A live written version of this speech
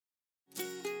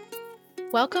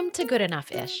Welcome to Good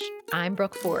Enough-ish. I'm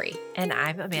Brooke Forey. And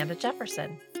I'm Amanda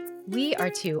Jefferson. We are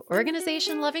two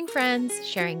organization-loving friends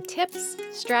sharing tips,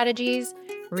 strategies,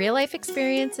 real-life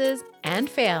experiences, and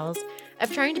fails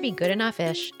of trying to be good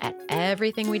enough-ish at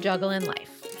everything we juggle in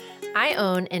life. I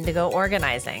own Indigo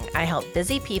Organizing. I help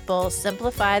busy people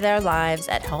simplify their lives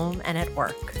at home and at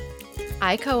work.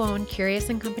 I co-own Curious &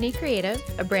 Company Creative,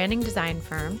 a branding design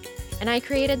firm, and I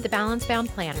created the Balance Bound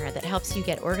Planner that helps you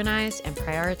get organized and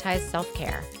prioritize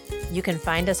self-care. You can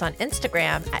find us on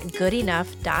Instagram at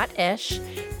goodenoughh.ish,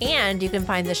 and you can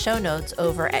find the show notes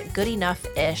over at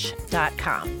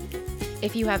goodenoughish.com.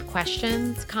 If you have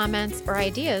questions, comments, or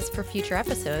ideas for future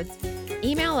episodes,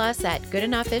 email us at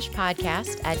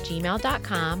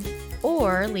goodenoughishpodcast@gmail.com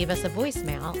or leave us a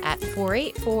voicemail at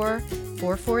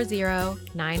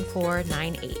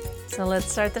 484-440-9498. So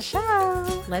let's start the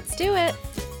show. Let's do it.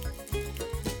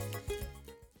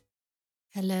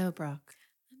 Hello, Brooke.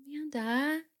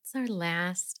 Amanda, it's our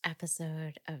last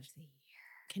episode of the year.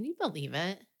 Can you believe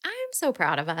it? I'm so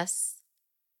proud of us.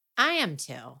 I am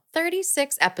too.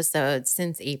 36 episodes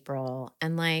since April,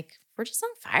 and we're just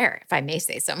on fire, if I may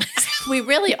say so myself. We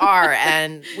really are,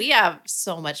 and we have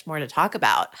so much more to talk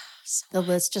about. The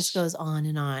list just goes on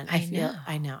and on. I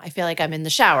know. I feel like I'm in the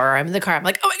shower or I'm in the car. I'm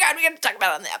like, oh my God, we got to talk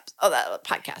about it on the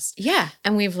podcast. Yeah.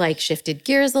 And we've shifted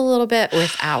gears a little bit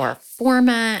with our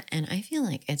format. And I feel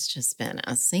like it's just been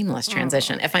a seamless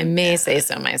transition, if I may say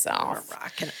so myself. We're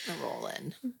rocking and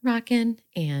rolling. Rocking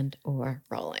and or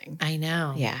rolling. I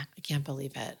know. Yeah. I can't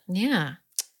believe it. Yeah.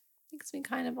 Makes me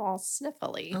kind of all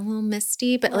sniffly. A little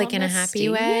misty, but in a happy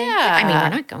way. Yeah. I mean, we're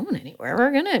not going anywhere.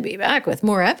 We're going to be back with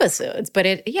more episodes, but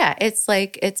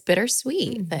it's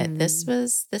bittersweet that this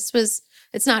was,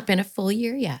 it's not been a full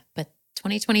year yet, but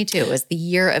 2022 was the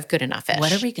year of Good Enough-ish.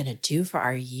 What are we going to do for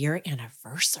our year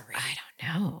anniversary? I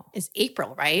don't know. It's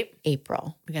April, right?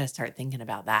 April. We got to start thinking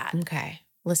about that. Okay.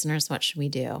 Listeners, what should we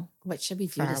do? What should we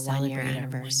do for our celebrate 1 year our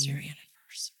anniversary? 1 year anniversary?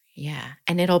 Yeah.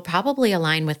 And it'll probably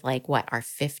align with our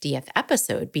 50th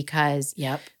episode because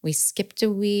we skipped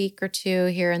a week or two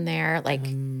here and there.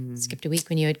 Skipped a week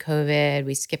when you had COVID.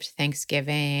 We skipped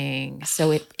Thanksgiving.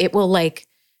 So it will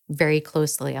very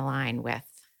closely align with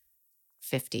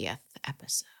 50th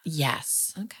episode.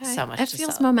 Yes. Okay. So much. That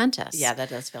feels momentous. Yeah, that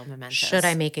does feel momentous. Should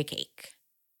I make a cake?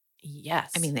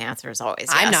 Yes. I mean, the answer is always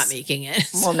yes. I'm not making it.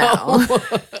 Well, no.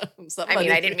 I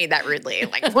mean, I didn't mean that rudely.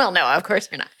 Well, no, of course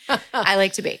you're not. I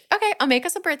like to bake. Okay, I'll make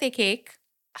us a birthday cake.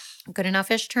 Good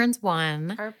Enough-ish turns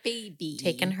 1. Our baby.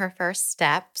 Taking her first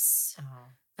steps. Oh,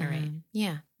 all right.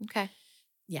 Yeah, okay.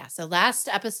 Yeah, so last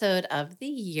episode of the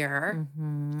year.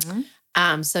 Mm-hmm.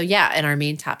 And our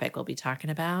main topic, we'll be talking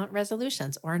about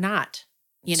resolutions or not.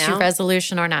 To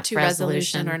resolution or not to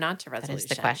resolution. Or not to resolution. That is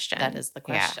the question. That is the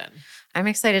question. Yeah. I'm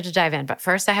excited to dive in, but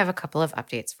first I have a couple of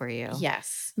updates for you.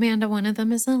 Yes. Amanda, one of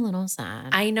them is a little sad.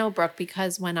 I know, Brooke,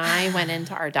 because when I went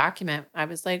into our document, I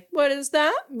was like, what does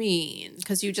that mean?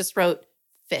 Because you just wrote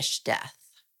fish death.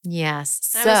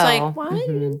 Yes. I was like, why you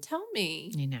didn't tell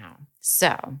me? I know.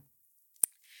 So,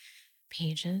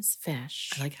 Paige's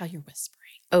fish. I like how you're whispering.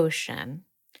 Ocean.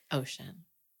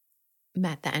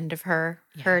 Met the end of her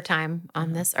time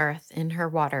on this earth in her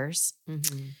waters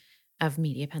of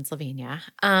Media, Pennsylvania.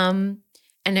 And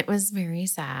it was very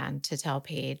sad to tell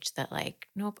Paige that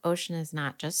nope, Ocean is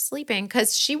not just sleeping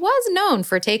because she was known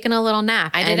for taking a little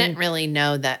nap. I didn't really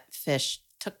know that fish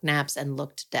took naps and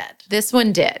looked dead. This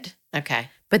one did. Okay.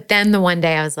 But then the one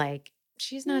day I was like,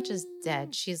 she's not just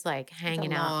dead. She's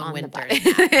hanging out on the body.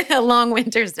 A long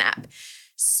winter's nap.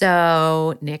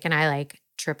 So Nick and I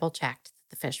triple checked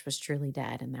the fish was truly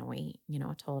dead. And then we,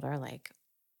 told her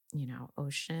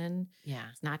Ocean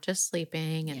is not just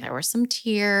sleeping. And there were some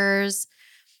tears.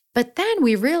 But then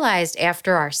we realized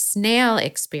after our snail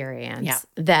experience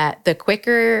that the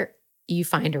quicker you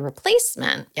find a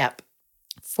replacement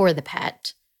for the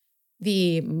pet,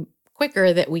 the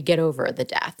quicker that we get over the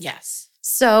death. Yes.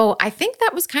 So I think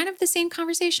that was kind of the same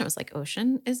conversation. It was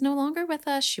Ocean is no longer with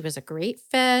us. She was a great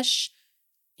fish.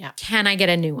 Yeah. Can I get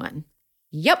a new one?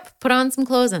 Yep. Put on some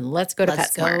clothes and let's go to PetSmart.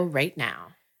 Let's go right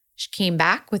now. She came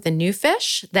back with a new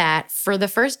fish that for the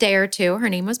first day or two, her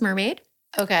name was Mermaid.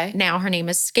 Okay. Now her name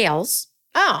is Scales.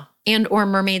 Oh. And or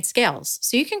Mermaid Scales.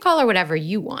 So you can call her whatever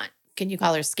you want. Can you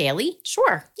call her Scaly? She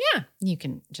You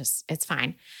can it's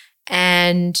fine.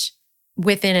 And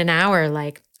within an hour,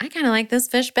 I kind of like this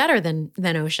fish better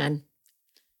than Ocean.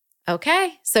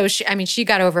 Okay. So she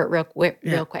got over it real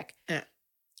quick. Yeah.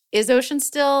 Is Ocean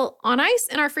still on ice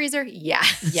in our freezer?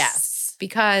 Yes. Yes.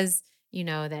 Because you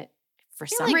know that for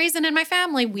some reason in my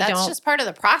family, that's just part of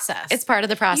the process. It's part of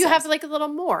the process. You have a little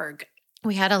morgue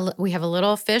We have a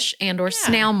little fish and or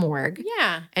snail morgue.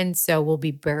 Yeah. And so we'll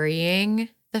be burying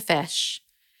the fish.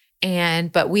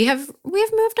 But we have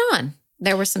moved on.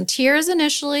 There were some tears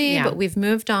initially, but we've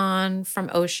moved on from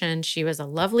Ocean. She was a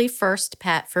lovely first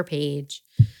pet for Paige.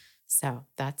 So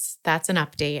that's an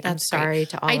update. I'm sorry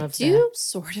to all of I do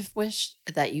sort of wish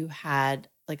that you had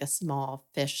like a small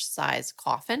fish size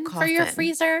coffin for your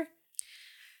freezer.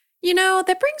 You know,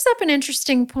 that brings up an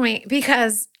interesting point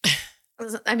because,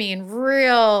 I mean,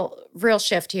 real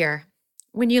shift here.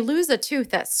 When you lose a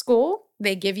tooth at school,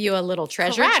 they give you a little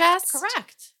treasure chest.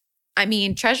 Correct. I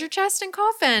mean, treasure chest and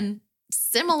coffin,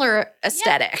 similar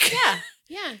aesthetic.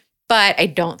 Yeah. But I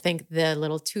don't think the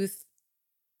little tooth.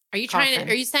 Are you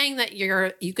saying that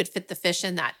you could fit the fish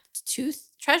in that tooth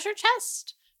treasure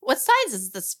chest? What size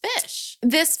is this fish?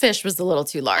 This fish was a little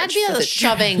too large. That'd be a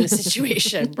shoving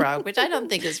situation, Brooke, which I don't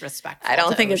think is respectful. I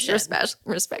don't think it's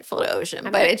respectful to Ocean,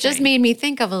 but it just made me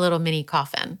think of a little mini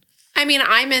coffin. I mean,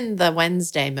 I'm in the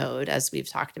Wednesday mode, as we've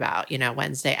talked about,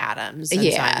 Wednesday Addams. And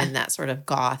so I'm in that sort of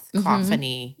goth,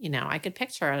 coffin-y, I could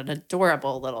picture an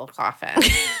adorable little coffin,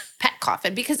 pet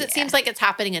coffin, because it seems like it's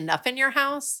happening enough in your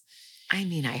house. I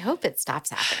mean, I hope it stops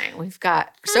happening.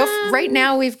 Right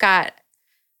now we've got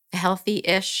a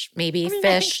healthy-ish, maybe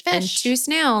fish and 2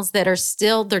 snails that are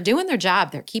they're doing their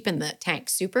job. They're keeping the tank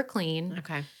super clean.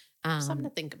 Okay. Something to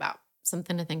think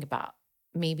about.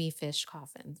 Maybe fish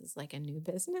coffins is like a new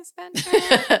business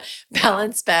venture.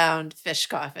 Balance bound fish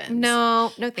coffins.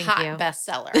 No, thank you. Hot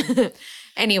bestseller.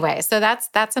 Anyway, so that's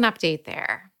an update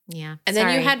there. Yeah. And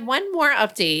then you had one more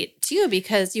update too,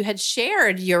 because you had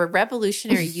shared your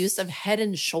revolutionary use of Head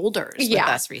and Shoulders with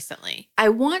us recently. I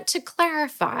want to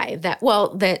clarify that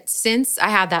since I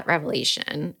had that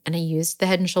revelation and I used the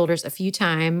Head and Shoulders a few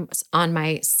times on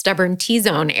my stubborn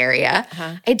T-zone area,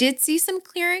 I did see some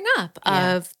clearing up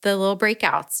of the little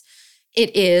breakouts.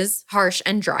 It is harsh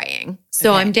and drying.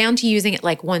 So I'm down to using it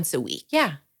like once a week.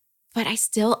 Yeah. But I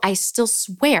still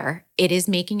swear it is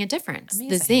making a difference. Amazing.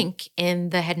 The zinc in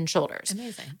the Head and Shoulders.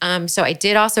 Amazing. So I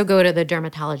did also go to the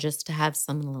dermatologist to have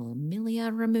some little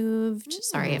milia removed.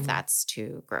 Sorry if that's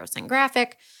too gross and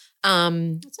graphic.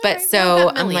 I'm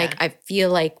like, I feel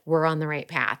like we're on the right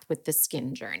path with the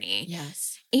skin journey.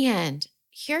 Yes. And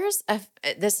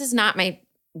this is not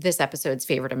this episode's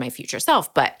favorite of my future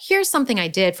self, but here's something I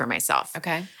did for myself.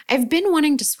 Okay. I've been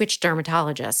wanting to switch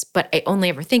dermatologists, but I only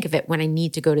ever think of it when I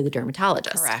need to go to the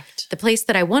dermatologist. Correct. The place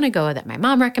that I want to go that my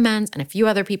mom recommends and a few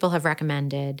other people have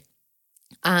recommended,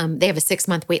 they have a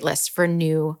 6-month wait list for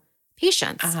new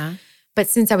patients. But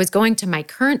since I was going to my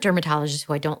current dermatologist,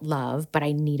 who I don't love, but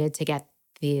I needed to get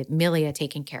the milia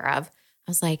taken care of,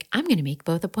 I was like, I'm going to make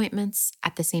both appointments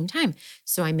at the same time.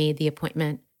 So I made the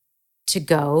appointment to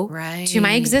go to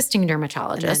my existing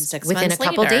dermatologist within a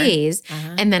couple days.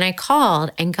 And then I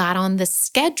called and got on the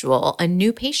schedule, a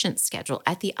new patient schedule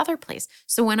at the other place.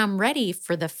 So when I'm ready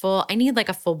for I need like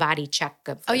a full body check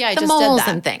of the moles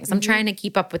and things. I'm trying to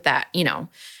keep up with that,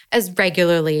 as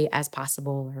regularly as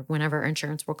possible or whenever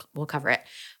insurance will cover it.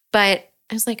 But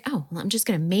I was like, I'm just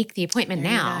going to make the appointment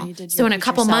now. So in a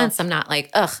couple months, I'm not like,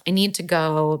 I need to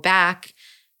go back,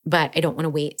 but I don't want to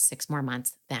wait 6 more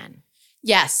months then.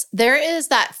 Yes, there is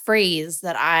that phrase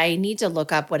that I need to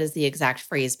look up what is the exact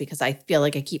phrase because I feel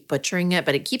like I keep butchering it,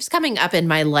 but it keeps coming up in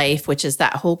my life, which is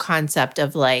that whole concept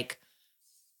of like,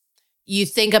 you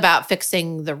think about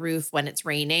fixing the roof when it's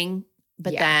raining,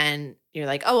 but then you're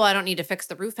like, oh, well, I don't need to fix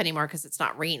the roof anymore because it's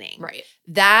not raining. Right.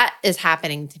 That is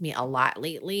happening to me a lot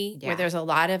lately where there's a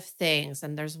lot of things.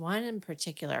 And there's one in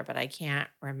particular, but I can't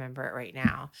remember it right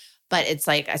now. But it's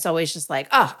like, it's always just like,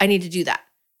 oh, I need to do that.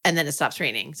 And then it stops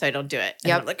raining, so I don't do it.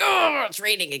 And I'm like, oh, it's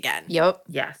raining again. Yep.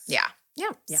 Yes. Yeah.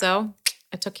 So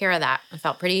I took care of that. I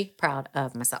felt pretty proud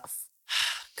of myself.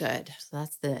 Good. So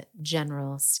that's the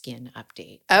general skin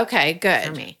update. Okay, good.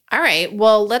 For me. All right.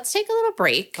 Well, let's take a little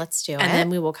break. Let's do it. And then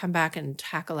we will come back and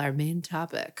tackle our main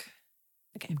topic.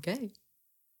 Okay.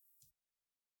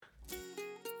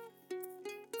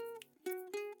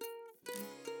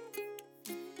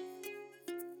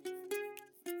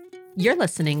 You're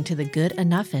listening to the Good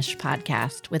Enough-ish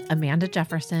podcast with Amanda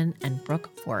Jefferson and Brooke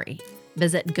Forey.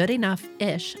 Visit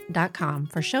goodenoughIsh.com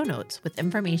for show notes with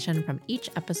information from each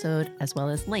episode, as well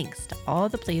as links to all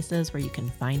the places where you can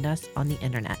find us on the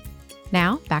internet.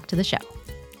 Now, back to the show.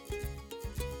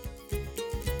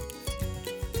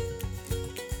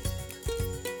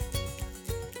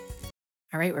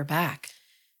 All right, we're back.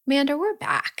 Amanda, we're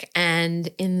back. And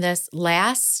in this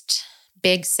last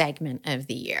big segment of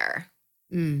the year,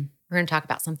 we're going to talk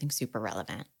about something super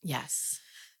relevant. Yes.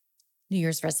 New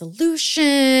Year's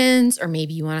resolutions, or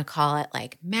maybe you want to call it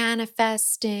like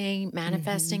manifesting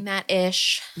that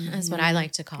ish is what I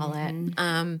like to call it.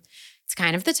 It's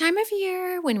kind of the time of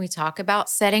year when we talk about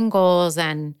setting goals.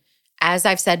 And as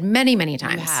I've said many, many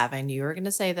times. You have. I knew you were going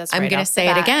to say this. I'm going to say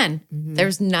it again.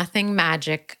 There's nothing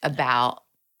magic about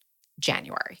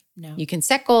January. No. You can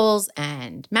set goals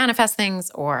and manifest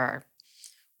things or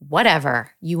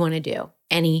whatever you want to do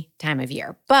any time of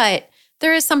year. But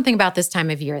there is something about this time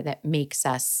of year that makes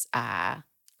us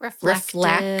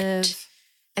reflect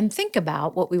and think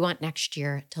about what we want next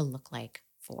year to look like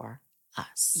for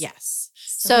us. Yes.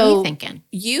 So what are you thinking?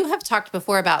 You have talked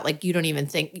before about like you don't even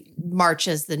think March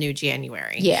is the new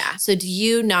January. Yeah. So are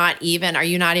you not even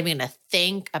going to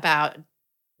think about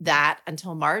that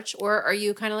until March? Or are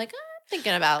you kind of like, I'm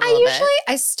thinking about it a little bit?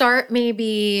 I start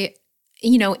maybe,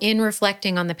 in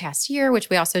reflecting on the past year, which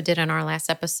we also did in our last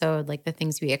episode, like the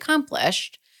things we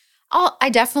accomplished. I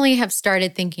definitely have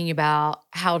started thinking about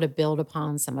how to build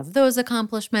upon some of those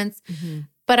accomplishments,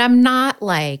 but I'm not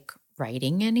like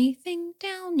writing anything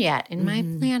down yet in my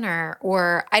planner,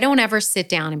 or I don't ever sit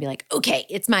down and be like, okay,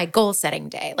 it's my goal setting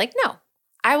day. Like, no,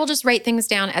 I will just write things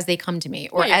down as they come to me,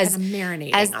 or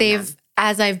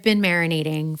as I've been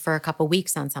marinating for a couple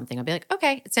weeks on something. I'll be like,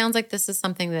 okay, it sounds like this is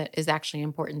something that is actually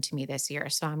important to me this year.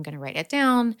 So I'm going to write it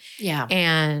down. Yeah.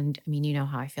 And I mean, you know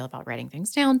how I feel about writing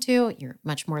things down too. You're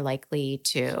much more likely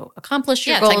to accomplish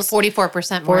your goals. It's like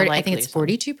 44% more likely. I think it's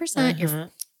 42%. You're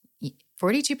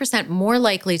 42% more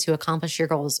likely to accomplish your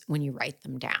goals when you write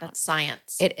them down. That's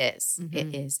science. It is.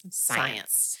 It is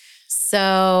science.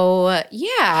 So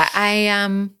yeah,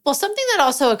 well, something that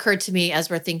also occurred to me as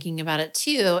we're thinking about it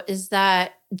too is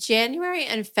that January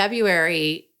and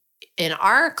February in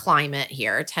our climate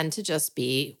here tend to just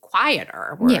be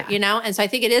quieter, and so I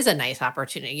think it is a nice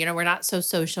opportunity. We're not so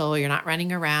social. You're not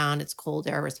running around. It's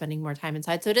colder. We're spending more time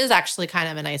inside. So it is actually kind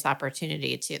of a nice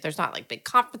opportunity too. There's not like big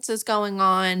conferences going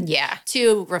on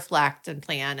to reflect and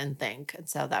plan and think. And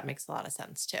so that makes a lot of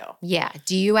sense too. Yeah.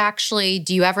 Do you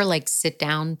ever like sit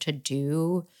down to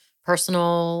do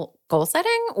personal goal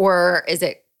setting, or is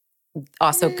it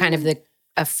also kind of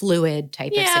a fluid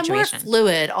type of situation? More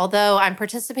fluid, although I'm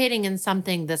participating in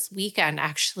something this weekend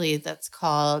actually that's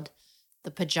called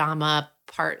the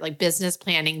business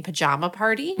planning pajama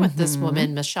party with this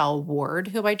woman, Michelle Ward,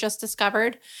 who I just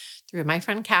discovered through my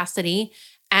friend Cassidy.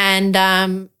 And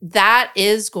that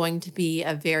is going to be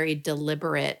a very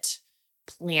deliberate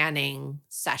planning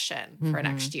session for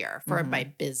next year for my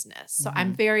business. So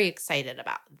I'm very excited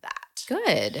about that.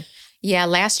 Good. Yeah,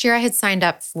 last year I had signed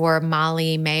up for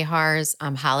Molly Mahar's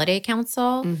Holiday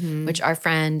Council, which our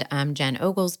friend Jen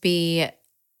Oglesby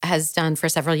has done for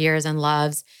several years and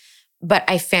loves. But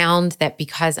I found that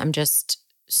because I'm just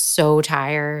so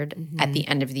tired at the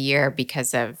end of the year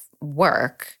because of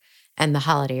work and the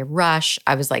holiday rush,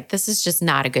 I was like, this is just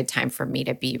not a good time for me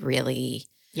to be really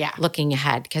looking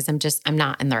ahead because I'm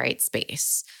not in the right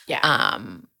space. Yeah.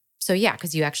 So yeah,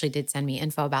 because you actually did send me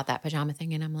info about that pajama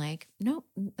thing, and I'm like, nope,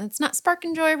 that's not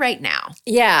sparking joy right now.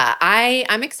 Yeah,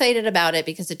 I'm excited about it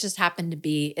because it just happened to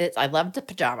be. I love the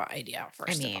pajama idea.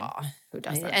 First of all, who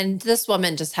doesn't? And this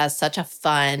woman just has such a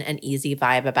fun and easy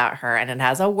vibe about her, and it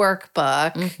has a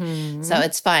workbook, so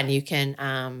it's fun. You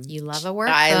can. You love a workbook.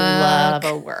 I love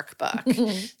a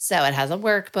workbook. So it has a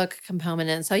workbook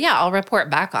component, and so I'll report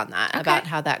back on that about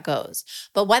how that goes.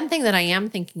 But one thing that I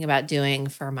am thinking about doing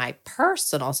for my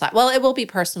personal side. Well, it will be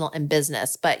personal and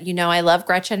business, but I love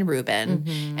Gretchen Rubin,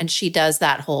 and she does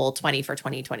that whole 20 for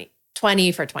 2020,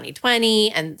 20 for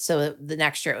 2020. And so the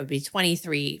next year it would be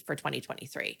 23 for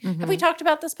 2023. Have we talked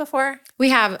about this before?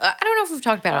 We have. I don't know if we've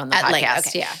talked about it on the podcast.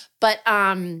 Okay. Yeah. But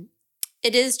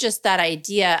it is just that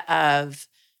idea of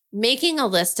making a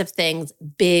list of things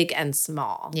big and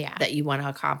small that you want to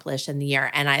accomplish in the year.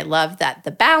 And I love that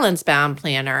the Balance Bound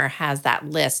Planner has that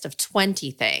list of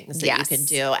 20 things that you can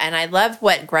do. And I love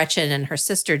what Gretchen and her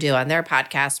sister do on their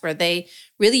podcast, where they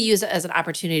really use it as an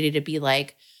opportunity to be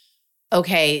like,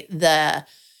 okay, the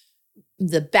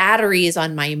batteries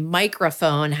on my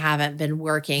microphone haven't been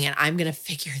working, and I'm going to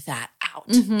figure that out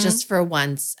just for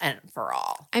once and for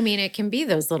all. I mean, it can be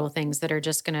those little things that are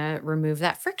just going to remove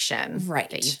that friction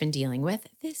that you've been dealing with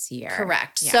this year.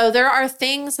 Correct. Yeah. So there are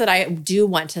things that I do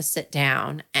want to sit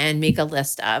down and make a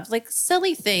list of, like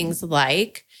silly things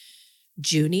like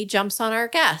Junie jumps on our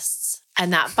guests,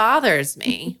 and that bothers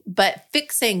me. But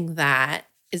fixing that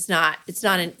it's not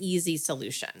an easy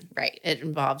solution. Right. It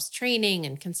involves training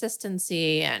and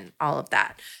consistency and all of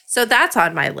that. So that's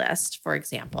on my list, for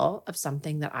example, of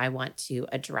something that I want to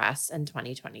address in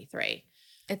 2023.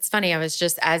 It's funny. I was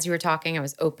just, as you were talking, I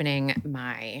was opening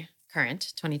my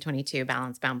current 2022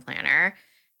 Balance Bound Planner.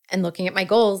 and looking at my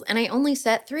goals, and I only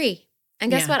set 3.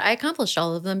 And guess what? I accomplished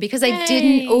all of them because Yay. I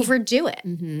didn't overdo it.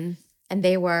 Mm-hmm. And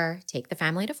they were take the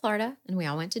family to Florida, and we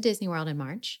all went to Disney World in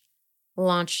March,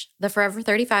 launch the Forever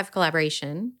 35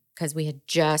 collaboration because we had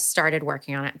just started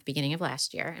working on it at the beginning of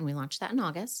last year, and we launched that in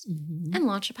August, and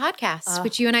launch a podcast,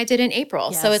 which you and I did in April.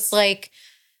 Yes. So it's like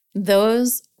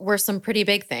those were some pretty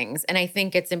big things. And I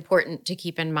think it's important to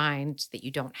keep in mind that you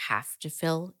don't have to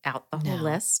fill out the whole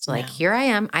list. Like here I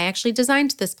am. I actually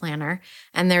designed this planner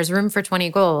and there's room for 20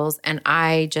 goals. And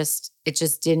it just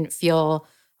didn't feel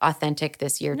authentic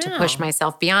this year to push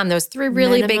myself beyond those 3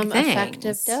 really big things.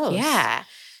 Effective dose. Yeah.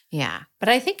 Yeah. But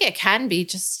I think it can be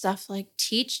just stuff like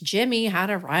teach Jimmy how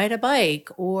to ride a bike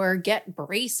or get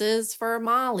braces for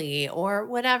Molly or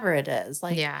whatever it is.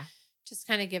 Like, just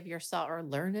kind of give yourself or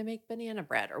learn to make banana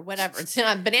bread or whatever.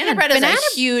 Banana bread is a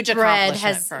huge accomplishment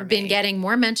has for me. Been getting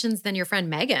more mentions than your friend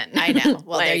Megan. I know.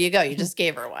 Well, there you go. You just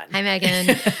gave her one. Hi,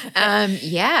 Megan.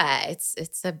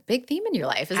 It's a big theme in your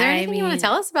life. Is there anything you want to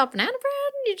tell us about banana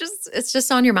bread? It's just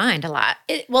on your mind a lot.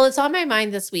 It's on my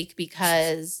mind this week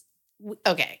because,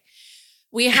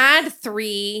 we had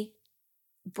 3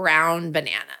 brown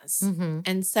bananas. Mm-hmm.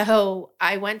 And so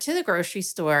I went to the grocery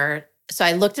store. So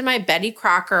I looked in my Betty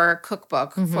Crocker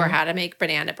cookbook for how to make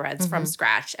banana breads from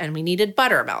scratch, and we needed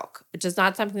buttermilk, which is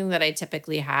not something that I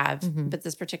typically have, but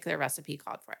this particular recipe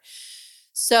called for it.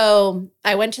 So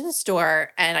I went to the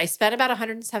store and I spent about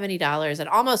 $170 and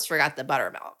almost forgot the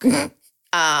buttermilk.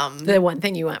 The one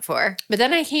thing you went for. But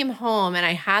then I came home and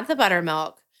I had the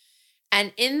buttermilk,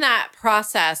 and in that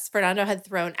process, Fernando had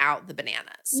thrown out the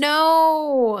bananas.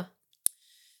 No.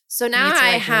 So now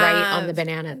I have right on the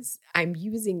bananas. I'm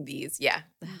using these. Yeah.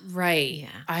 Right. Yeah.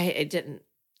 I didn't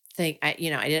think I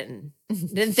didn't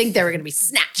think they were going to be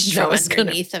snatched from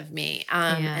underneath of me.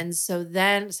 And so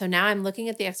now I'm looking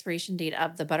at the expiration date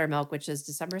of the buttermilk, which is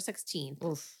December 16th.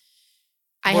 Oof.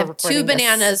 I have 2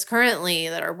 bananas currently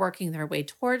that are working their way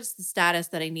towards the status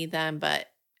that I need them, but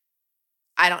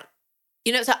I don't,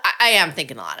 so I am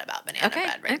thinking a lot about banana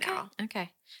bread right now.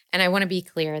 Okay. And I want to be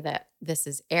clear that this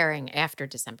is airing after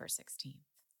December 16th.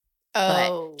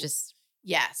 Oh. But just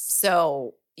yes.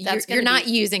 So you're not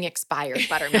using expired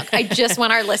buttermilk. I just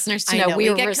want our listeners to know we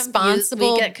are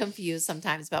responsible. We get confused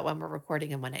sometimes about when we're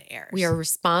recording and when it airs. We are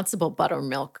responsible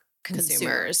buttermilk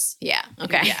consumers. Yeah.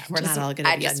 Okay. Yeah. We're not all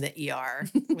going to be in the ER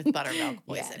with buttermilk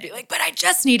poisoning. Be like, but I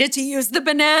just needed to use the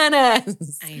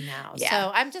bananas. I know. Yeah.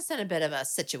 So I'm just in a bit of a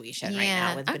situation right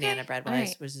now with banana bread,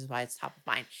 which is why it's top of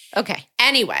mind. Okay.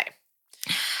 Anyway,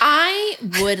 I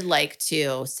would like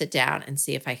to sit down and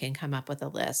see if I can come up with a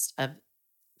list of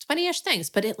 20-ish things.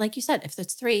 But like you said, if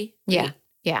it's 3. Yeah.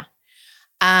 Yeah.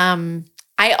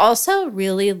 I also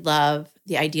really love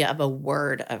the idea of a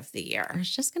word of the year. I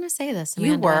was just going to say this,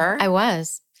 Amanda. You were? I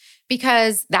was.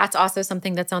 Because that's also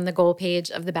something that's on the goal page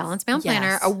of the Balanced Bound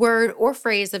Planner, a word or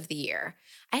phrase of the year.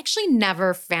 I actually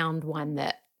never found one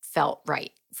that felt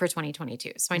right for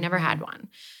 2022. So I never had one.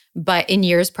 But in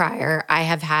years prior, I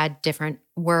have had different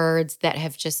words that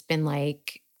have just been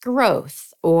like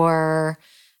growth or,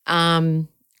 I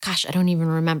don't even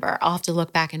remember. I'll have to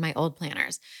look back in my old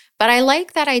planners. But I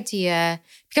like that idea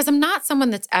because I'm not someone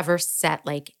that's ever set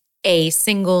like a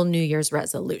single New Year's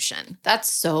resolution.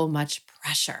 That's so much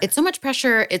pressure. It's so much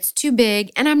pressure. It's too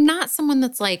big. And I'm not someone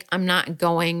that's like, I'm not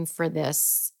going for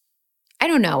this. I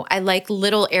don't know. I like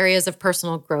little areas of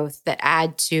personal growth that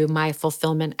add to my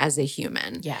fulfillment as a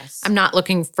human. Yes. I'm not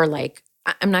looking for like,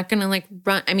 I'm not going to like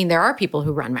run. I mean, there are people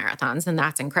who run marathons and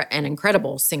that's an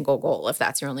incredible single goal if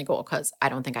that's your only goal, because I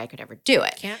don't think I could ever do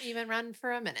it. Can't even run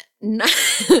for a minute. Not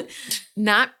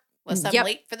unless I'm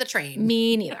late for the train.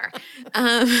 Me neither.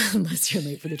 Unless you're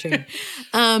late for the train.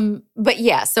 But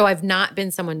yeah, so I've not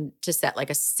been someone to set like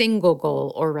a single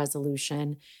goal or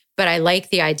resolution, but I like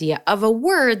the idea of a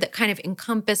word that kind of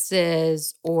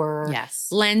encompasses or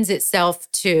lends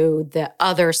itself to the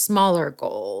other smaller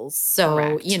goals. So,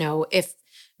 correct. If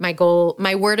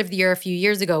my word of the year a few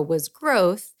years ago was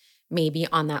growth, maybe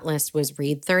on that list was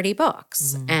read 30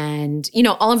 books and,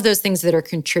 all of those things that are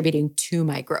contributing to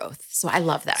my growth. So I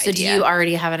love that idea. So do you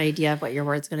already have an idea of what your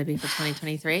word's going to be for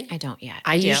 2023? I don't yet.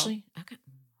 I do. Usually, okay.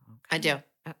 I do.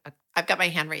 I've got my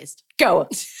hand raised. Go,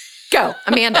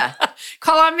 Amanda.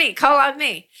 Call on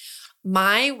me.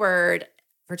 My word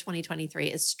for 2023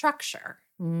 is structure.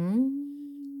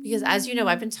 Because as you know,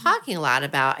 I've been talking a lot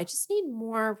about, I just need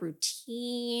more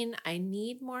routine. I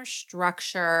need more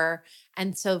structure.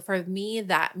 And so for me,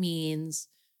 that means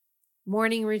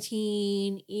morning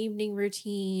routine, evening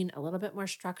routine, a little bit more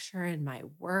structure in my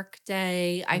work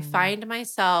day. I find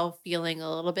myself feeling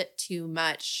a little bit too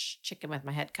much chicken with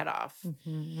my head cut off.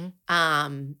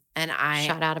 And I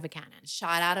shot out of a cannon.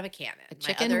 A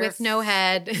chicken with no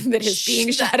head that is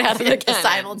being shot out of a cannon.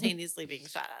 Simultaneously being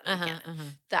shot out of a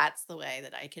cannon. That's the way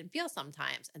that I can feel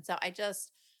sometimes. And so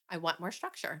I want more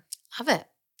structure. Love it.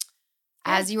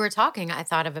 Yeah. As you were talking, I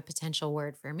thought of a potential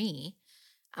word for me.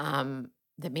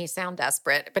 That may sound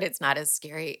desperate, but it's not as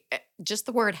scary. Just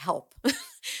the word help.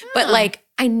 But like,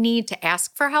 I need to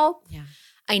ask for help. Yeah.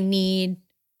 I need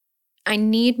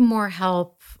more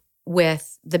help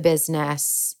with the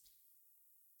business.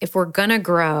 If we're going to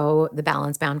grow the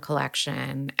Balance Bound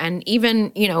collection and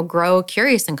even, grow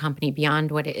Curious & Company beyond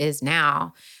what it is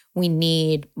now, we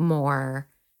need more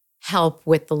help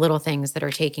with the little things that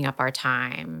are taking up our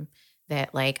time.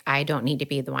 That like, I don't need to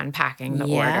be the one packing the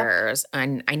orders,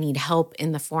 and I need help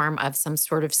in the form of some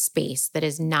sort of space that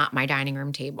is not my dining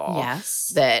room table.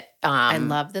 Yes. That I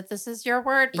love that this is your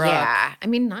word, Brooke. Yeah. I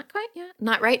mean, not quite yet.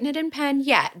 Not writing it in pen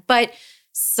yet, but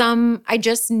I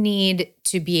just need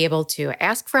to be able to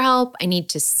ask for help. I need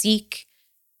to seek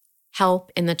help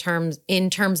in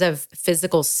terms of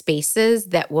physical spaces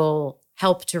that will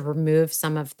help to remove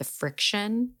some of the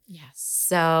friction. Yes.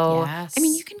 So, I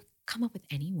mean, you can come up with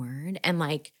any word and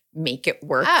like make it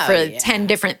work for 10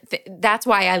 different that's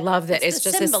why I love that it's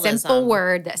just symbolism. A simple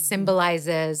word that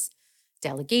symbolizes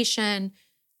delegation,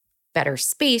 better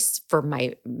space for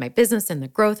my business and the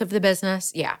growth of the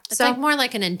business. Yeah. It's like more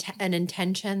like an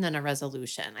intention than a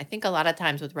resolution. I think a lot of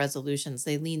times with resolutions,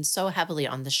 they lean so heavily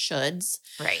on the shoulds.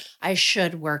 Right. I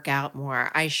should work out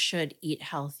more. I should eat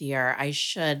healthier. I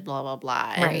should blah, blah,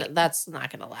 blah. Right. And that's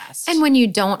not going to last. And when you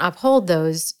don't uphold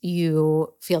those,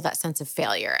 you feel that sense of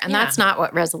failure. And that's not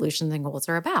what resolutions and goals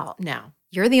are about. No.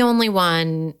 You're the only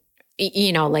one.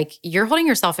 Like you're holding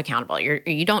yourself accountable.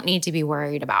 You don't need to be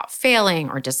worried about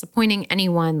failing or disappointing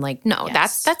anyone. Like, no,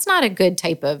 that's not a good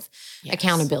type of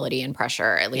accountability and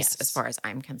pressure, at least as far as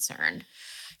I'm concerned.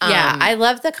 Yeah, I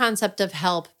love the concept of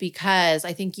help because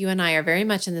I think you and I are very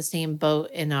much in the same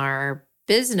boat in our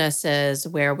businesses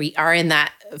where we are in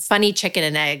that funny chicken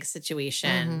and egg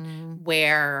situation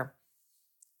where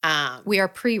we are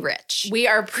pre-rich. We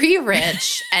are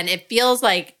pre-rich and it feels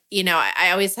like,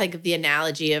 I always think of the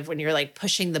analogy of when you're like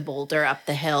pushing the boulder up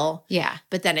the hill. Yeah.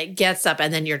 But then it gets up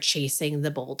and then you're chasing the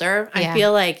boulder. I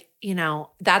feel like,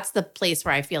 that's the place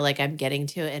where I feel like I'm getting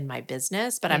to in my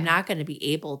business, but I'm not going to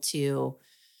be able to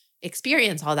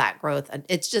experience all that growth. And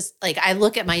it's just like, I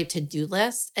look at my to-do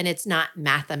list and it's not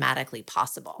mathematically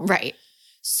possible. Right.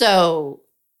 So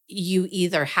you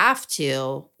either have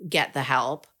to get the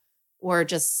help or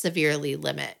just severely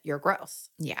limit your growth.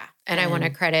 Yeah. And I want to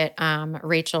credit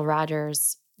Rachel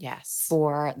Rogers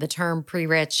for the term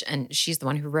pre-rich. And she's the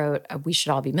one who wrote We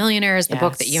Should All Be Millionaires, the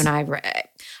book that you and I read.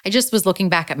 I just was looking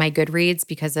back at my Goodreads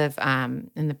because of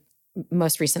in the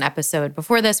most recent episode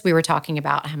before this, we were talking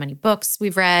about how many books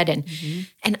we've read.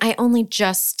 And I only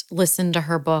just listened to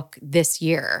her book this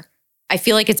year. I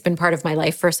feel like it's been part of my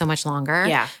life for so much longer.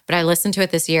 Yeah. But I listened to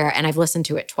it this year and I've listened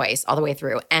to it twice all the way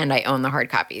through and I own the hard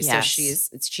copies. Yes.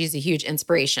 So she's a huge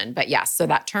inspiration. But yes, so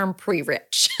that term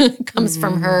pre-rich comes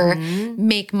from her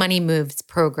Make Money Moves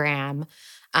program.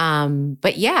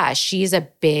 But yeah, she's a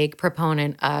big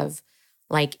proponent of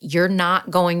like, you're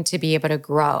not going to be able to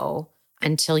grow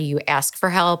until you ask for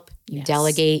help, you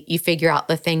delegate, you figure out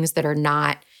the things that are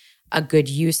not a good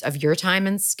use of your time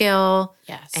and skill.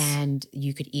 Yes. And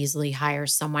you could easily hire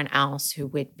someone else who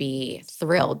would be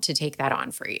thrilled to take that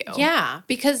on for you. Yeah.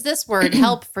 Because this word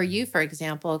help for you, for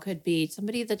example, could be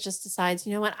somebody that just decides,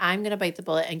 you know what, I'm going to bite the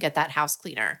bullet and get that house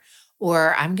cleaner.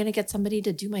 Or I'm going to get somebody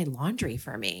to do my laundry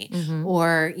for me.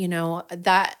 Or,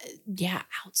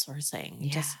 outsourcing,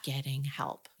 just getting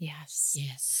help. Yes.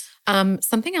 Yes.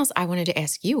 Something else I wanted to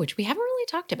ask you, which we haven't really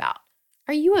talked about.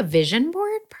 Are you a vision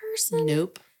board person?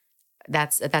 Nope.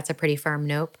 That's a pretty firm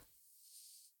nope.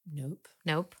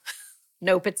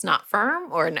 Nope, it's not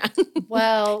firm or no?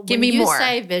 Well, give me more. When you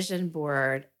say vision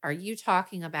board, are you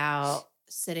talking about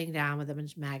sitting down with a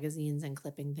bunch of magazines and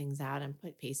clipping things out and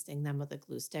pasting them with a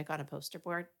glue stick on a poster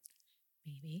board?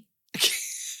 Maybe.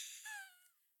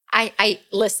 I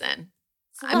listen.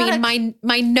 I mean,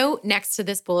 my note next to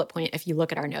this bullet point, if you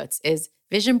look at our notes, is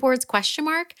vision boards ?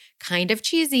 Kind of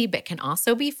cheesy, but can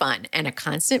also be fun and a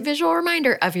constant visual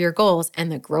reminder of your goals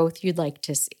and the growth you'd like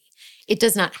to see. It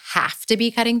does not have to be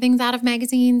cutting things out of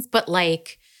magazines, but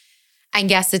like, I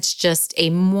guess it's just a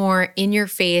more in your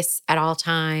face at all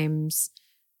times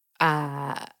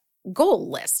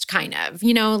goal list kind of,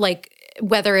 like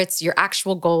whether it's your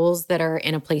actual goals that are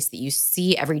in a place that you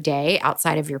see every day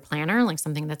outside of your planner, like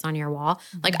something that's on your wall.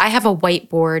 Mm-hmm. Like I have a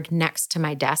whiteboard next to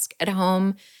my desk at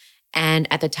home, and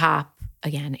at the top,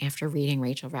 again, after reading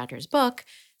Rachel Rodgers' book,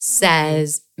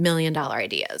 says $1 million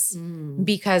ideas.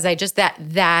 Because I just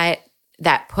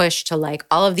that push to like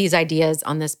all of these ideas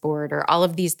on this board or all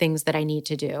of these things that I need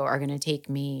to do are going to take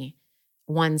me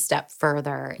one step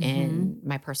further in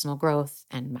my personal growth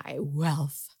and my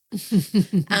wealth.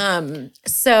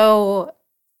 So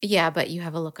yeah, but you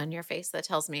have a look on your face that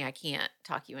tells me I can't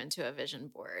talk you into a vision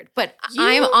board. But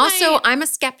I'm a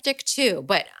skeptic too,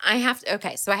 but I have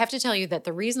to tell you that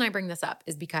the reason I bring this up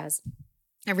is because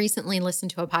I recently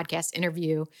listened to a podcast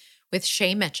interview with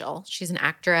Shay Mitchell. She's an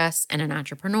actress and an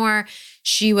entrepreneur.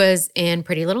 She was in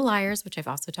Pretty Little Liars, which I've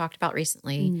also talked about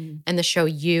recently, and the show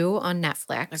You on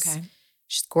Netflix. Okay.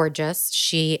 She's gorgeous.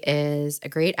 She is a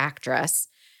great actress.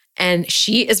 And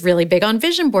she is really big on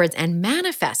vision boards and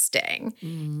manifesting.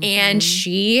 And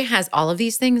she has all of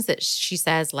these things that she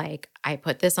says, like, I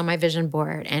put this on my vision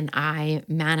board and I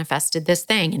manifested this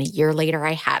thing. And a year later,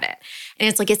 I had it. And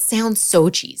it's like, it sounds so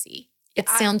cheesy. It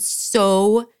sounds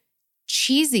so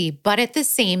cheesy. But at the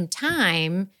same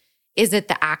time, is it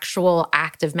the actual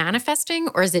act of manifesting,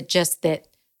 or is it just that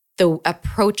the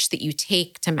approach that you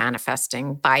take to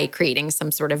manifesting by creating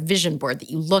some sort of vision board that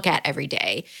you look at every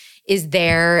day is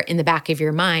there in the back of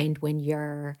your mind when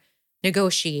you're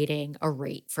negotiating a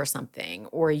rate for something,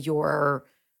 or you're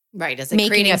is it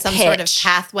creating some sort of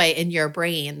pathway in your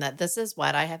brain that this is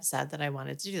what I have said that I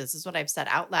wanted to do. This is what I've said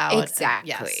out loud.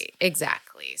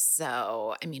 Exactly.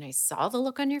 So, I mean, I saw the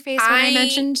look on your face when I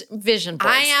mentioned vision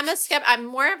boards. I am a skeptic. I'm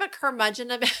more of a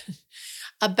curmudgeon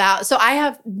so I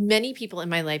have many people in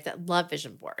my life that love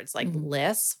vision boards, like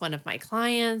Liz, one of my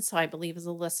clients, who I believe is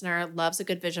a listener, loves a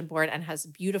good vision board and has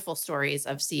beautiful stories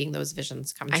of seeing those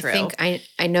visions come true. I think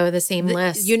I know the same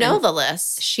Liz. You know the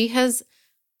Liz. She has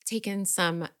taken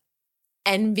some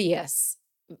envious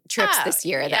trips this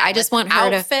year that I just want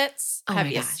her outfits. Have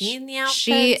you seen the outfits?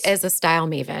 She is a style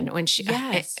maven. When she,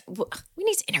 we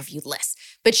need to interview Liz,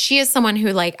 but she is someone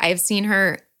who, like, I've seen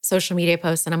her social media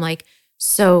posts and I'm like,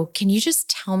 so can you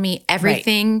just tell me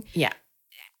everything? Right. Yeah.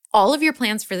 All of your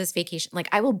plans for this vacation. Like,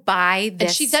 I will buy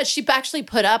this. And she actually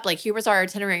put up, like, here was our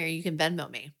itinerary. You can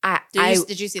Venmo me.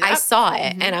 Did you see that? I saw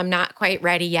it and I'm not quite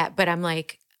ready yet, but I'm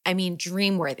like, I mean,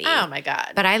 dream worthy. Oh my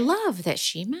God. But I love that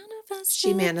she manifests.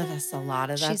 She manifests a lot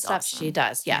of that stuff. Awesome. She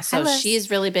does. Yeah. So she's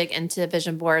really big into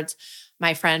vision boards.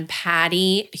 My friend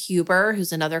Patty Huber,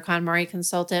 who's another KonMari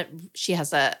consultant, she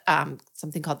has a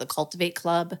something called the Cultivate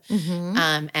Club,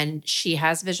 and she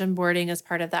has vision boarding as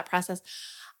part of that process.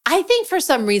 I think for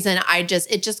some reason,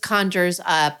 it just conjures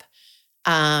up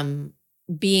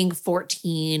being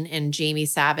 14 in Jamie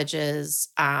Savage's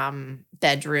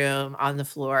bedroom on the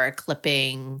floor,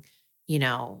 clipping,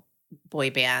 boy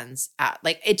bands out.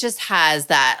 Like, it just has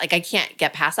that, like, I can't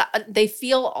get past that. They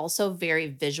feel also very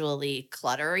visually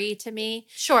cluttery to me.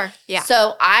 Sure. Yeah.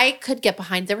 So I could get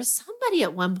behind, there was somebody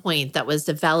at one point that was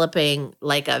developing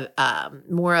like a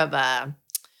more of a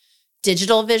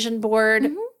digital vision board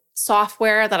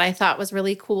software that I thought was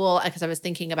really cool, because I was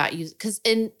thinking about because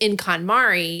in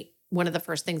KonMari, one of the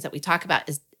first things that we talk about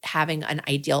is having an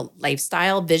ideal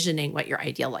lifestyle, visioning what your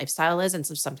ideal lifestyle is. And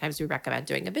so sometimes we recommend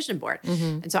doing a vision board.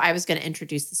 And so I was going to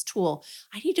introduce this tool.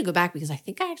 I need to go back because I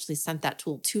think I actually sent that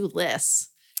tool to Liz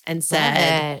and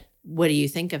said, what do you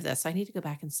think of this? So I need to go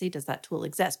back and see, does that tool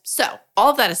exist? So all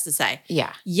of that is to say,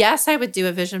 yes, I would do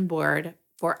a vision board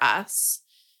for us,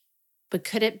 but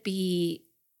could it be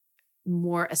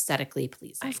more aesthetically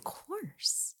pleasing? Of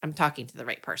course. I'm talking to the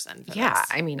right person for this.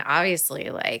 I mean, obviously,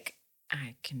 like,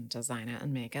 I can design it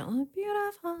and make it look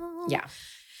beautiful. Yeah.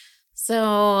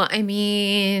 So, I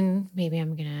mean, maybe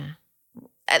I'm going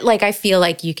to, like, I feel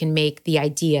like you can make the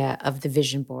idea of the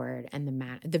vision board and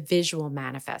the visual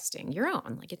manifesting your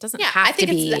own. Like, it doesn't have to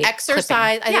be the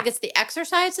exercise. I think it's the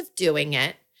exercise of doing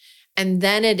it. And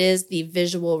then it is the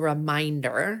visual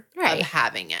reminder of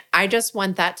having it. I just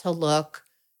want that to look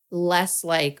less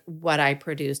like what I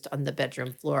produced on the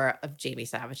bedroom floor of Jamie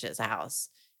Savage's house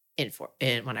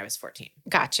when I was 14.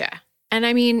 Gotcha. And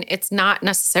I mean, it's not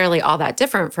necessarily all that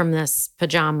different from this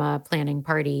pajama planning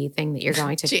party thing that you're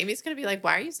going to. Jamie's going to be like,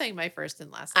 why are you saying my first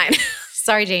and last name?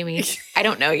 Sorry, Jamie. I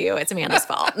don't know you. It's Amanda's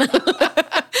fault.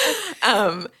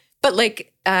 But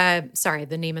like, sorry,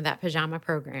 the name of that pajama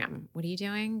program. What are you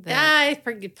doing?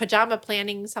 Pajama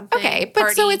planning something. Okay,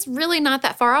 but so it's really not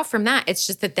that far off from that. It's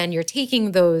just that then you're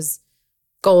taking those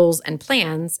goals and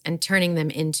plans and turning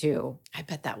them into. I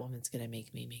bet that woman's going to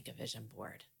make me make a vision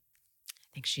board.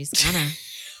 I think she's gonna.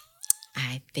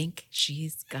 I think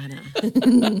she's gonna.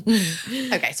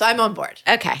 Okay, so I'm on board.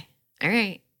 Okay. All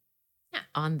right. Yeah.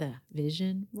 On the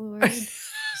vision board.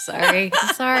 Sorry.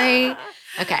 I'm sorry.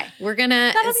 Okay. We're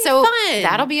gonna That'll be fun.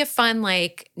 That'll be a fun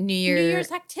like New Year's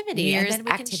activity. New Year's and then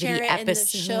we activity can share it episode. in the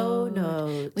show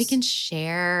notes. We can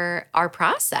share our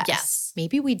process. Yes.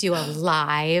 Maybe we do a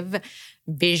live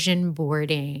vision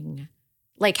boarding.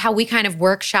 Like how we kind of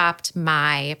workshopped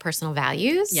my personal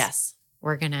values. Yes.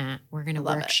 We're gonna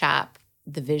workshop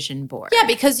the vision board. Yeah,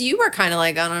 because you were kind of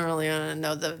like, I don't really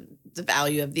know the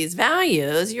value of these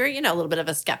values. You're, a little bit of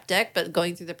a skeptic, but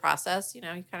going through the process, you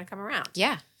kind of come around.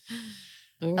 Yeah.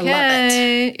 Okay. I love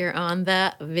it. You're on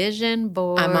the vision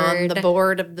board. I'm on the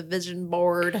board of the vision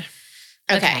board.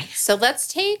 Okay. So let's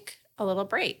take a little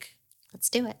break. Let's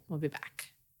do it. We'll be back.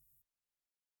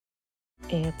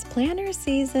 It's planner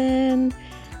season.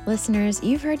 Listeners,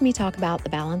 you've heard me talk about the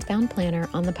Balance Bound Planner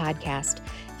on the podcast,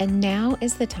 and now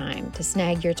is the time to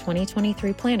snag your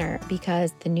 2023 planner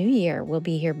because the new year will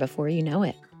be here before you know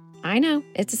it. I know,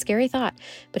 it's a scary thought,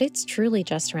 but it's truly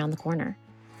just around the corner.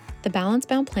 The Balance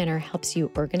Bound Planner helps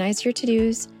you organize your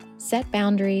to-dos, set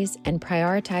boundaries, and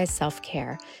prioritize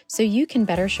self-care so you can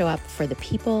better show up for the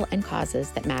people and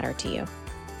causes that matter to you.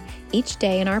 Each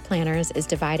day in our planners is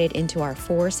divided into our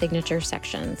 4 signature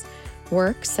sections: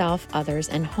 work, self, others,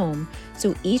 and home,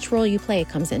 so each role you play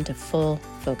comes into full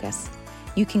focus.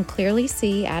 You can clearly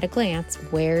see at a glance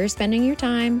where you're spending your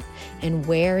time and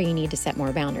where you need to set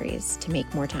more boundaries to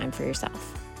make more time for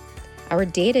yourself. Our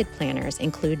dated planners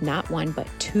include not 1 but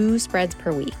 2 spreads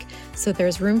per week, so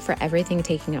there's room for everything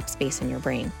taking up space in your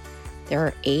brain. There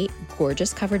are 8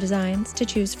 gorgeous cover designs to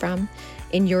choose from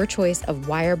in your choice of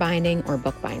wire binding or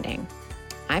book binding.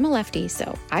 I'm a lefty,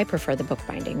 so I prefer the book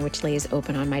binding, which lays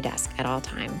open on my desk at all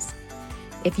times.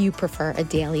 If you prefer a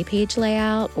daily page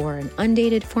layout or an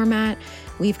undated format,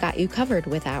 we've got you covered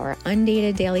with our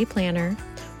undated daily planner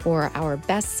or our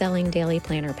best-selling daily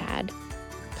planner pad.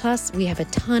 Plus, we have a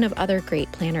ton of other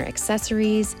great planner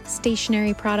accessories,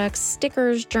 stationery products,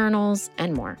 stickers, journals,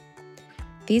 and more.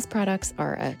 These products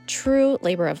are a true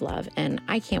labor of love, and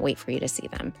I can't wait for you to see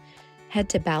them. Head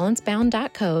to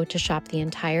balancebound.co to shop the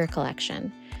entire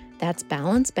collection. That's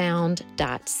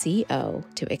balancebound.co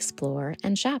to explore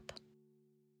and shop.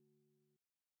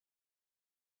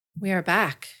 We are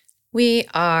back. We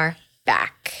are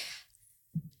back.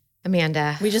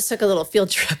 Amanda. We just took a little field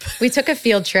trip. We took a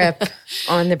field trip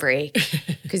on the break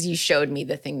because you showed me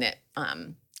the thing that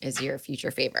is your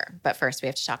future favor. But first we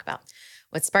have to talk about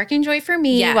what's sparking joy for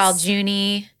me while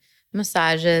Junie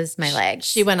massages my legs.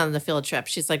 She went on the field trip.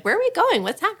 She's like, where are we going?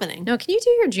 What's happening? No, can you do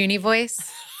your Junie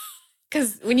voice?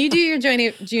 Because when you do your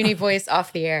Junie voice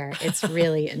off the air, it's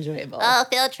really enjoyable. Oh,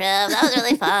 field trip. That was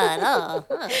really fun. Oh.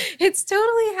 It's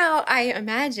totally how I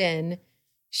imagine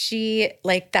she,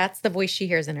 like, that's the voice she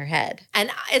hears in her head. And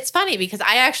it's funny because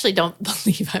I actually don't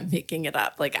believe I'm making it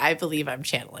up. Like, I believe I'm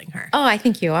channeling her. Oh, I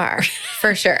think you are,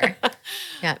 for sure.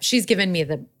 Yeah, she's given me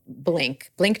the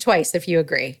blink. Blink twice if you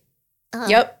agree.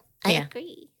 Yep. I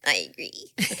agree. I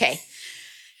agree. Okay.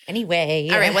 Anyway.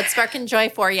 All right, what's sparking joy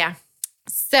for you?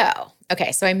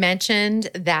 So I mentioned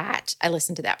that I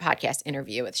listened to that podcast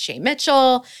interview with Shay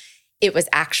Mitchell. It was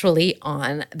actually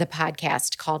on the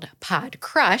podcast called Pod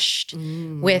Crushed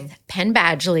with Penn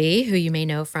Badgley, who you may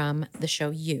know from the show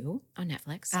You on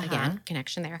Netflix. Again,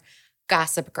 connection there.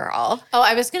 Gossip Girl. Oh,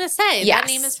 I was going to say, that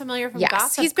name is familiar from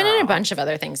Gossip Girl. He's been in a bunch of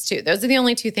other things too. Those are the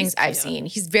only 2 things I've seen.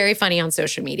 He's very funny on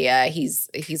social media. He's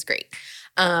great.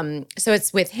 So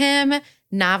it's with him,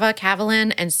 Nava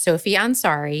Kavalin, and Sophie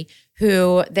Ansari,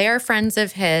 who they are friends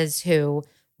of his who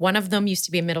one of them used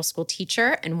to be a middle school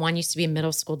teacher and one used to be a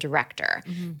middle school director.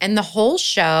 And the whole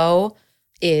show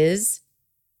is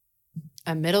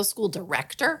a middle school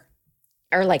director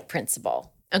or like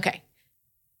principal. Okay.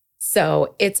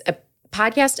 So it's a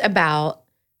podcast about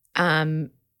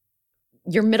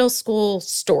your middle school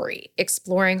story,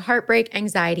 exploring heartbreak,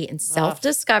 anxiety, and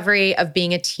self-discovery of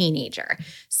being a teenager.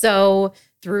 So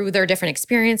through their different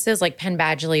experiences, like Penn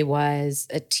Badgley was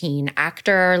a teen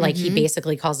actor. Like he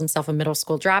basically calls himself a middle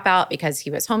school dropout because he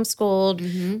was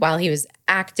homeschooled while he was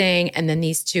acting. And then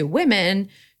these 2 women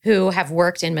who have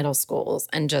worked in middle schools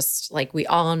and just like we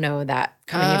all know that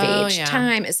coming of age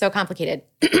time is so complicated.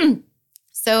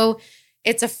 So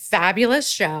it's a fabulous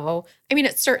show. I mean,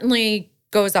 it certainly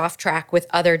goes off track with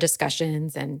other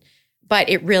discussions but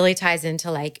it really ties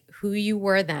into like who you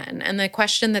were then. And the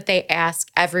question that they ask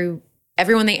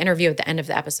everyone they interview at the end of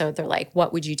the episode, they're like,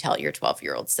 what would you tell your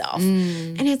 12-year-old self?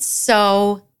 And it's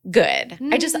so good.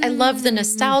 I love the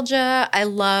nostalgia. I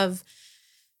love,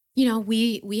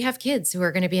 we have kids who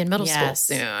are going to be in middle school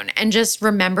soon and just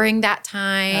remembering that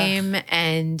time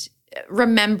and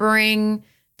remembering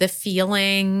the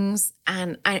feelings.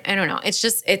 And I don't know.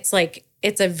 It's like,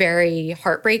 it's a very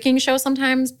heartbreaking show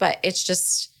sometimes, but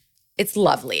it's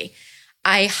lovely.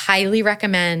 I highly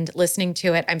recommend listening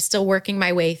to it. I'm still working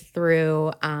my way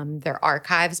through their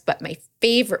archives, but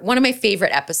one of my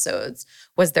favorite episodes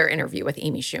was their interview with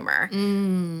Amy Schumer.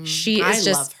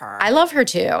 I love her. I love her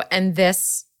too. And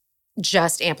this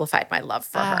just amplified my love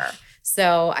for her.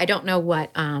 So I don't know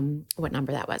what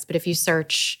number that was, but if you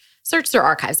search their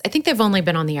archives, I think they've only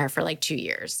been on the air for like 2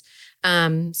 years.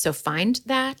 So find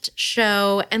that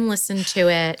show and listen to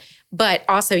it. But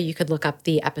also you could look up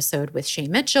the episode with Shay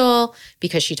Mitchell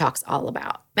because she talks all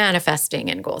about manifesting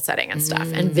and goal setting and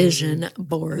stuff and vision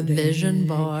boards.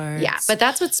 Yeah, but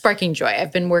that's what's sparking joy.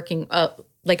 I've been working,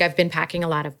 I've been packing a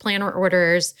lot of planner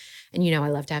orders and, I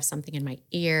love to have something in my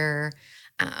ear.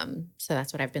 So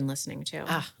that's what I've been listening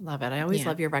to. Love it. I always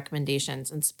love your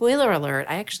recommendations. And spoiler alert,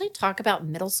 I actually talk about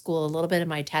middle school a little bit in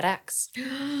my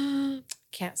TEDx.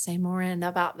 Can't say more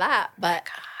about that, but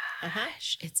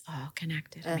gosh, it's all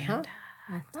connected, Amanda.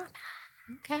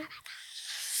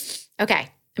 Okay,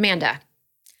 Amanda,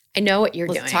 I know what you're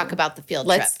doing. Let's talk about the field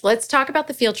trip. Let's talk about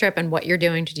the field trip and what you're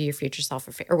doing to do your future self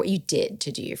a favor, or what you did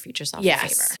to do your future self a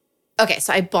favor. Okay,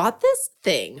 so I bought this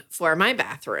thing for my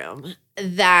bathroom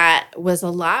that was a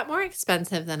lot more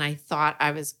expensive than I thought I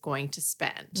was going to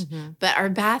spend. But our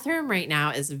bathroom right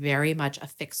now is very much a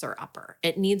fixer-upper.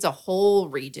 It needs a whole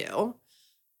redo,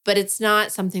 but it's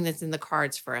not something that's in the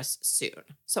cards for us soon.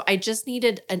 So I just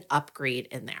needed an upgrade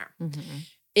in there.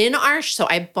 So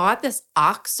I bought this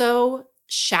OXO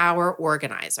shower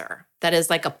organizer that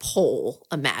is like a pole,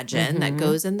 imagine, that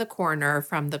goes in the corner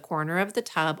from the corner of the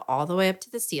tub all the way up to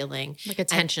the ceiling. Like a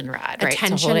tension rod, right? A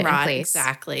tension rod,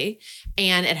 exactly.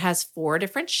 And it has 4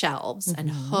 different shelves and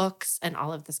hooks and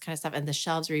all of this kind of stuff. And the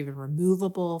shelves are even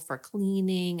removable for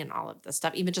cleaning and all of this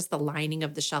stuff. Even just the lining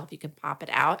of the shelf, you can pop it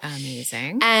out.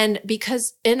 Amazing. And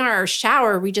because in our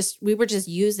shower, we were just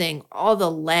using all the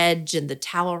ledge and the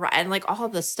towel rod and like all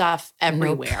the stuff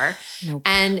everywhere.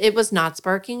 And it was not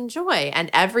sparking joy. And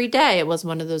every day it was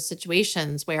one of those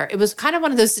situations where it was kind of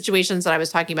one of those situations that I was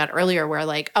talking about earlier where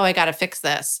like, oh, I got to fix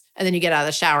this. And then you get out of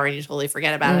the shower and you totally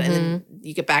forget about it. And then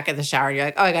you get back in the shower and you're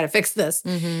like, oh, I got to fix this.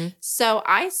 So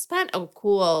I spent a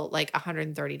cool like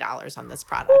 $130 on this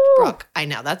product. Brooke, I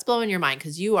know that's blowing your mind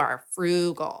because you are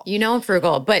frugal. I'm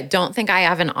frugal, but don't think I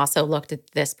haven't also looked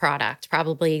at this product,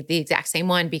 probably the exact same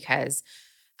one because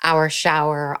our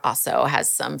shower also has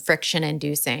some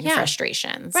friction-inducing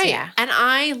frustrations. Right. Yeah. And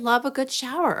I love a good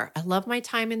shower. I love my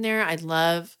time in there. I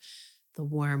love the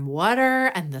warm water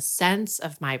and the sense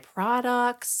of my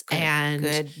products and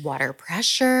good water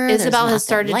pressure. Isabel has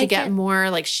started to get more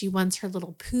like she wants her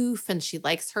little poof and she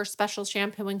likes her special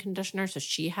shampoo and conditioner. So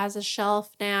she has a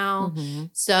shelf now.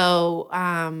 So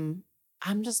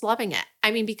I'm just loving it.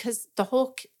 I mean, because the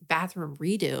whole bathroom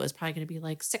redo is probably going to be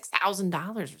like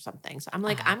 $6,000 or something. So I'm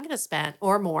like, I'm going to spend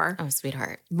or more. Oh,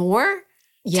 sweetheart. More?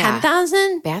 Yeah.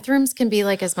 10,000? Bathrooms can be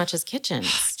like as much as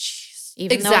kitchens.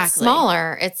 Even though it's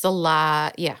smaller, it's a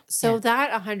lot. Yeah. So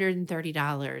that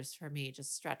 $130 for me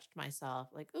just stretched myself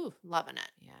like, ooh, loving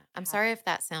it. Yeah. I'm sorry if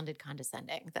that sounded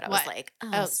condescending. That I was like,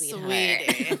 oh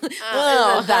sweetie.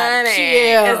 Oh, honey.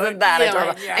 Cute. Isn't that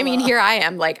adorable? I mean, here I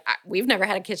am. Like, we've never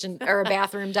had a kitchen or a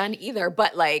bathroom done either.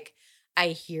 But like, I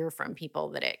hear from people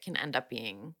that it can end up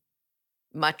being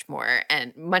much more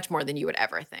than you would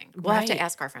ever think. We'll have to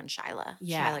ask our friend Shyla.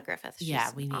 Yeah. Shyla Griffith. She's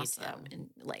we need awesome. to. And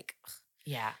like,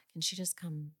 yeah. Can she just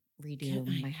come redo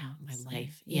my house? My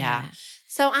life. Yeah.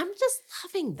 So I'm just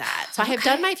loving that. So I have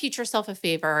done my future self a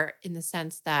favor in the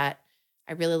sense that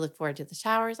I really look forward to the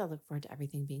showers. I look forward to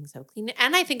everything being so clean.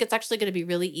 And I think it's actually going to be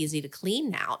really easy to clean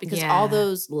now because all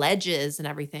those ledges and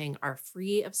everything are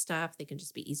free of stuff. They can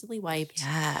just be easily wiped.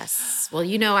 Yes. Well,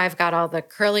 I've got all the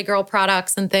Curly Girl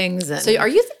products and things. And so are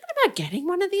you thinking about getting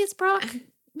one of these, Brooke?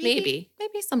 Maybe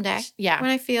someday. Yeah.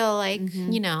 When I feel like,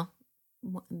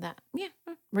 that. Yeah.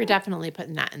 We're definitely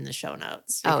putting that in the show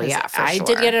notes. Oh, yeah, for sure. I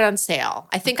did get it on sale.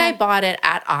 I think I bought it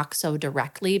at OXO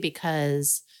directly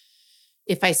because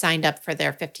if I signed up for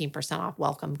their 15% off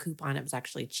welcome coupon, it was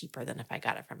actually cheaper than if I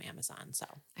got it from Amazon. So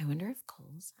I wonder if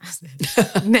Kohl's has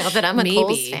it. Now that I'm a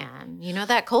Kohl's fan. You know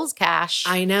that Kohl's cash.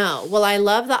 I know. Well, I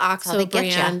love the OXO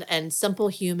brand and Simple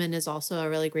Human is also a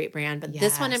really great brand. But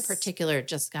this one in particular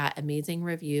just got amazing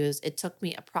reviews. It took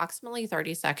me approximately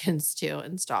 30 seconds to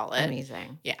install it.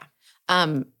 Amazing. Yeah.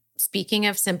 Speaking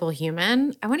of Simple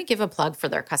Human, I want to give a plug for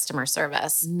their customer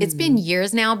service. It's been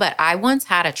years now, but I once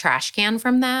had a trash can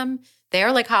from them. They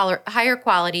are like higher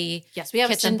quality. Yes, we have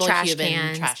kitchen a Simple trash Human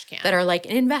cans trash can that are like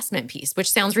an investment piece,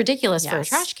 which sounds ridiculous for a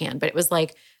trash can, but it was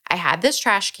like I had this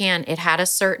trash can. It had a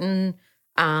certain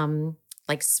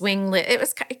like swing lid.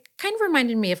 It kind of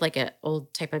reminded me of like an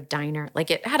old type of diner.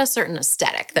 Like it had a certain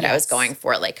aesthetic that I was going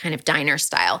for, like kind of diner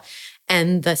style.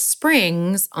 And the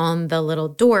springs on the little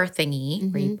door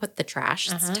thingy where you put the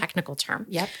trash, it's a technical term.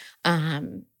 Yep.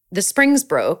 The springs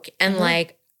broke. And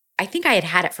like, I think I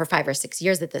had it for 5 or 6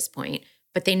 years at this point,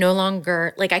 but they no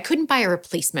longer, like I couldn't buy a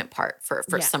replacement part for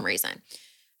some reason.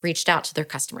 Reached out to their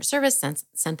customer service,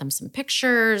 sent them some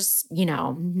pictures,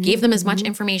 gave them as much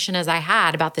information as I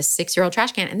had about this 6-year-old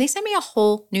trash can. And they sent me a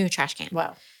whole new trash can.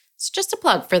 Wow. It's just a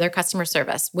plug for their customer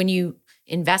service. When you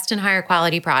invest in higher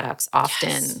quality products,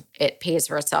 often it pays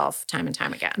for itself time and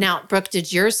time again. Now, Brooke,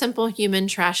 did your Simple Human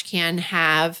trash can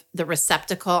have the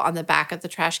receptacle on the back of the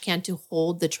trash can to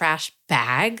hold the trash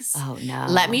bags? Oh, no.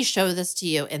 Let me show this to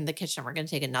you in the kitchen. We're going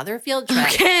to take another field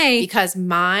trip. Okay. Because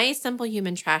my Simple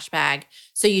Human trash bag,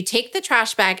 so you take the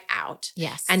trash bag out.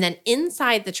 Yes. And then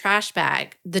inside the trash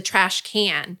bag, the trash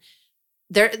can,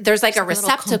 there's like a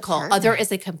receptacle. There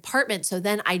is a compartment. So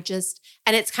then and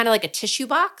it's kind of like a tissue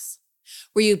box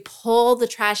where you pull the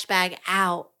trash bag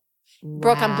out. Wow.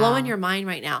 Brooke, I'm blowing your mind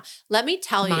right now. Let me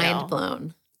tell you. Mind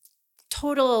blown.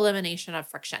 Total elimination of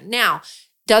friction. Now,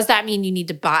 does that mean you need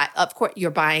to buy, of course,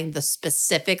 you're buying the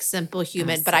specific Simple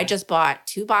Human, but I just bought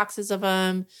 2 boxes of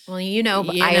them. Well,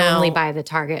 I only buy the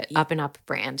Target Up and Up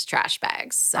brand trash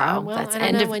bags. So that's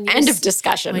end of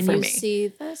discussion for me. When you see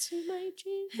this, you might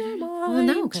change your mind. Well,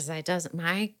 no, because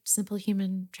my Simple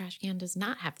Human trash can does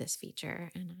not have this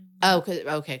feature.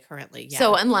 Currently, yeah.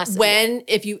 So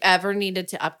if you ever needed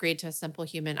to upgrade to a Simple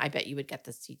Human, I bet you would get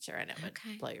this feature and it would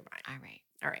blow your mind.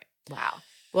 All right. Wow.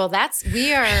 Well,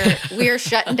 we are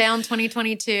shutting down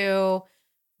 2022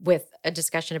 with a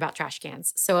discussion about trash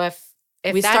cans. So if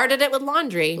we started it with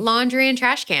laundry and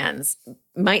trash cans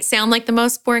might sound like the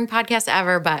most boring podcast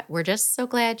ever, but we're just so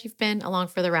glad you've been along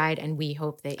for the ride, and we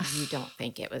hope that you don't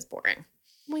think it was boring.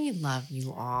 We love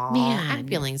you all. Man. I'm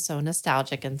feeling so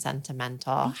nostalgic and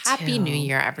sentimental. Happy New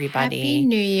Year, everybody. Happy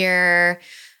New Year.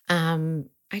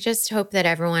 I just hope that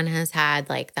everyone has had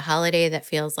like the holiday that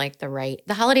feels like the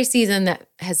holiday season that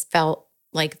has felt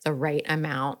like the right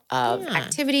amount of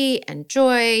activity and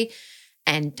joy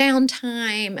and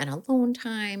downtime and alone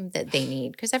time that they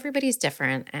need, because everybody's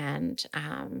different, and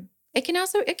it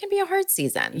can be a hard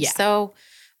season. Yeah. So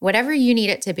whatever you need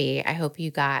it to be, I hope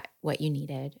you got what you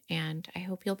needed, and I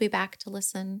hope you'll be back to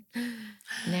listen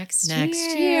next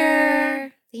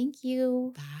year. Thank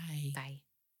you. Bye.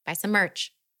 Buy some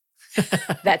merch.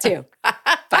 That too.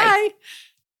 Bye.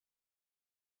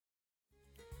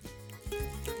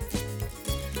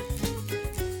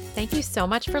 Thank you so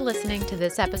much for listening to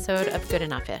this episode of Good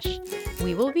Enough-ish.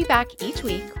 We will be back each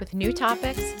week with new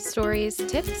topics, stories,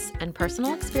 tips, and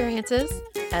personal experiences,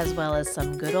 as well as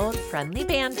some good old friendly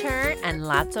banter and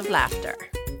lots of laughter.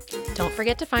 Don't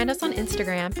forget to find us on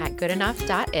Instagram at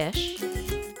goodenoughh.ish.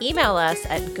 Email us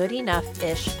at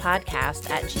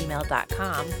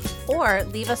goodenoughishpodcast@gmail.com or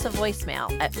leave us a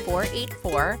voicemail at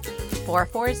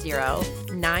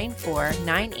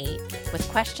 484-440-9498 with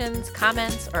questions,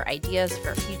 comments, or ideas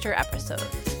for future episodes.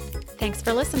 Thanks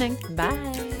for listening.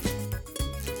 Bye.